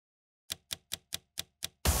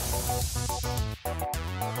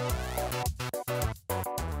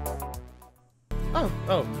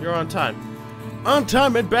Oh, you're on time. On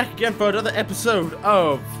time and back again for another episode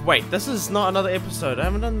of... Wait, this is not another episode. I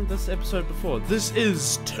haven't done this episode before. This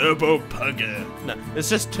is Turbo Pugger. No, it's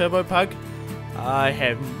just Turbo Pug. I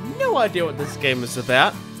have no idea what this game is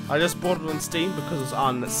about. I just bought it on Steam because it's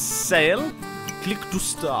on sale. Click to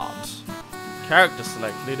start. Character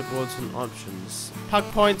select, leaderboards and options. Pug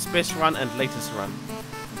points, best run and latest run.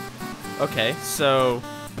 Okay, so...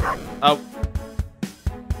 Oh.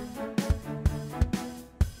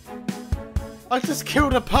 I just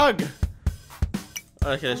killed a pug!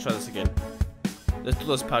 Okay, let's try this again. Let's do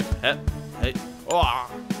this pug. Hey. Oh!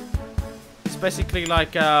 It's basically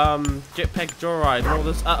like jetpack joyride and all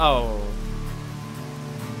this. Uh-oh.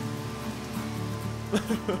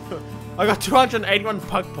 I got 281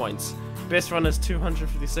 pug points. Best run is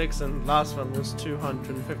 256 and last one was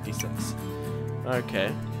 256.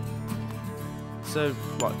 Okay. So,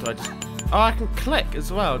 what do I just... Oh, I can click as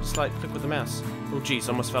well. Just like click with the mouse. Oh jeez,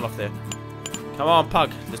 almost fell off there. Come on,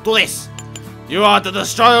 pug. Let's do this. You are the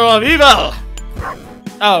destroyer of evil.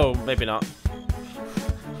 Oh, maybe not.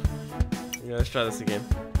 Yeah, let's try this again.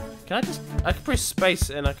 Can I just... I can press space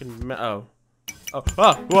and I can... Oh.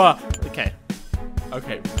 Whoa. Okay.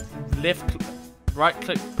 Okay. Left... Right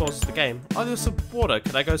click pauses the game. Oh, there's some water.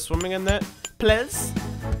 Could I go swimming in that? Please?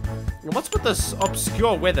 What's with this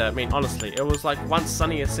obscure weather? I mean, honestly, it was like once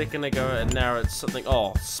sunny a second ago and now it's something...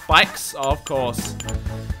 Oh, spikes? Oh, of course.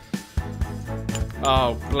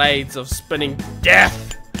 Oh, blades of spinning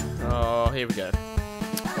death! Oh, here we go.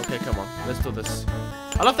 Okay, come on. Let's do this.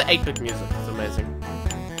 I love the 8-bit music. It's amazing.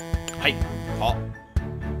 Hey! Hot.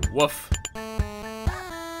 Woof.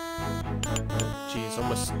 Jeez,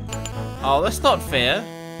 almost... Oh, that's not fair.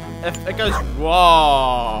 If it goes...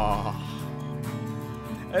 Whoa!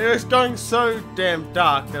 It was going so damn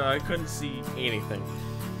dark that I couldn't see anything.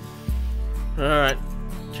 Alright.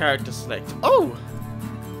 Character select. Oh!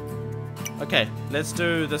 Okay, let's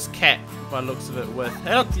do this cat by the looks of it with...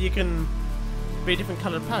 Hey look, you can be different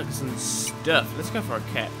coloured pugs and stuff. Let's go for a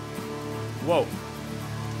cat. Whoa.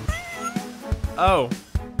 Oh.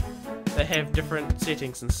 They have different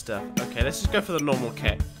settings and stuff. Okay, let's just go for the normal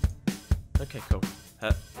cat. Okay, cool.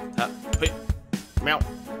 Hey. Meow.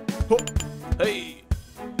 Hey.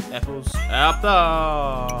 Apples. Up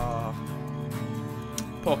the...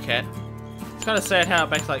 Poor cat. It's kind of sad how it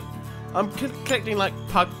makes like... I'm collecting like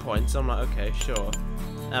pug points. I'm like, okay, sure.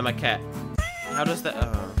 I'm a cat. How does that?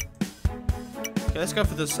 Okay, let's go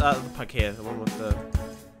for this the pug here, the one with the.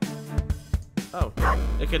 Oh,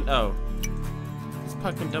 it can. Oh, this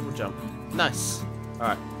pug can double jump. Nice. All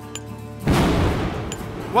right.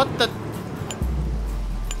 What the?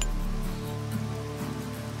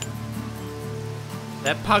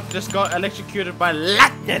 That pug just got electrocuted by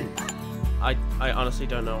lightning. I honestly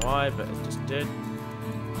don't know why, but it just did.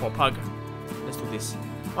 Poor pug. Let's do this.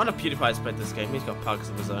 I wonder if PewDiePie's played this game. He's got pugs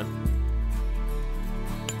of his own.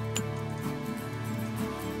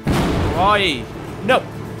 Oi! No!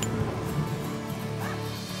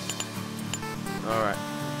 Alright.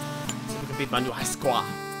 See if we can beat my new high score.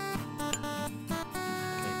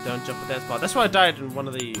 Okay, don't jump at that spot. That's why I died in one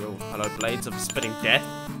of the... Oh, hello, blades of spitting death.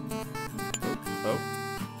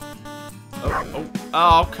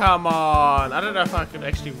 Oh, come on! I don't know if I can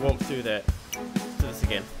actually walk through that.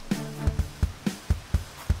 Again.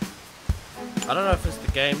 I don't know if it's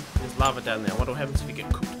the game. There's lava down there. I wonder what happens if you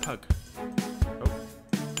get cooked pug. Oh.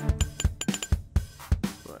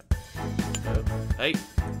 Right. Oh. Hey.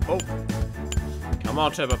 Oh. Come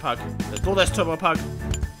on, Turbo Pug. Let's do this, Turbo Pug.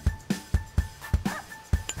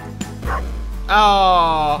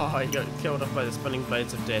 Oh, he got killed off by the spinning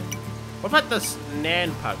blades of death. What about this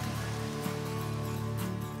Nan Pug?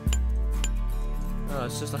 Oh,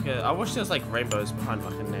 it's just like a... I wish there was like rainbows behind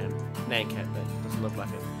like a Nan cat, but it doesn't look like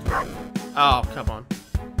it. Oh, come on.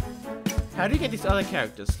 How do you get these other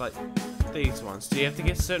characters? Like these ones? Do you have to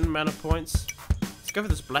get a certain amount of points? Let's go for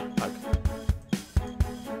this black pug.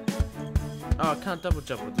 Oh, I can't double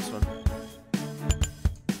jump with this one.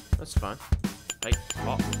 That's fine. Hey,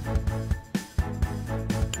 hop.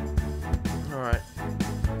 Alright.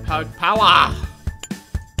 Pug power!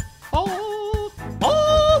 Oh!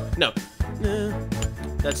 No.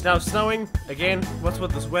 That's now snowing again. What's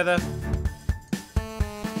with this weather?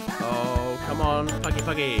 Oh, come on, puggy.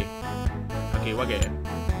 Puggy wuggy.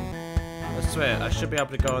 I swear, I should be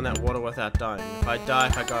able to go in that water without dying. If I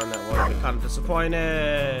go in that water, I'll be kind of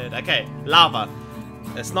disappointed. Okay, lava.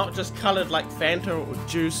 It's not just colored like Fanta or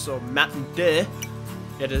juice or Mountain Dew.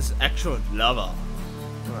 It is actual lava.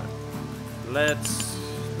 Alright.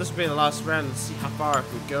 This will be the last round and see how far I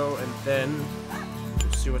can go, and then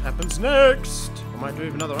we'll see what happens next. I might do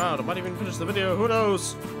another round. I might even finish the video. Who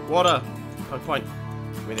knows? Water. Pug point.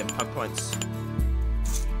 Give me them pug points.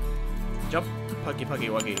 Jump. Puggy puggy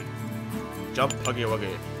wuggy. Jump puggy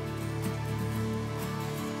wuggy.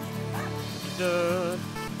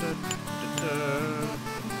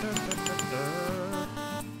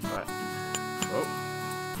 Alright. Oh.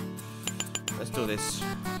 Let's do this.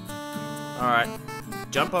 Alright.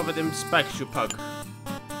 Jump over them spikes, you pug.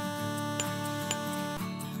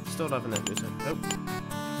 Still loving that music. Nope.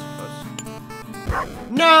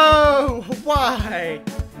 No! Why?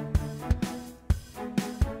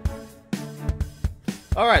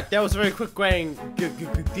 Alright, that was a very quick going.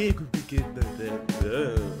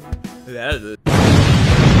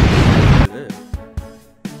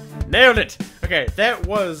 Nailed it! Okay, that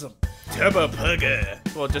was Turbo Pugger.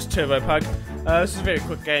 Well, just Turbo Pug. This is a very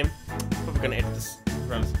quick game. Probably gonna edit this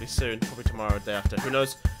relatively soon. Probably tomorrow or the day after. Who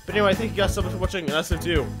knows? But anyway, thank you guys so much for watching, and I'll see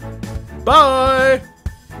you. Bye!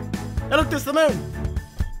 Hey, look, there's the moon!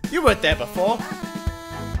 You weren't there before.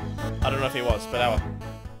 I don't know if he was, but I will.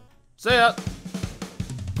 See ya!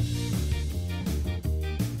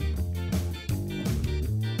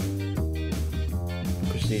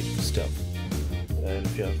 Push need for stuff. And a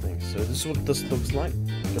few other things. So this is what this looks like.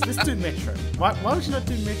 Let's do Metro. Why would you not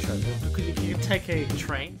do Metro? Because if you take a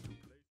train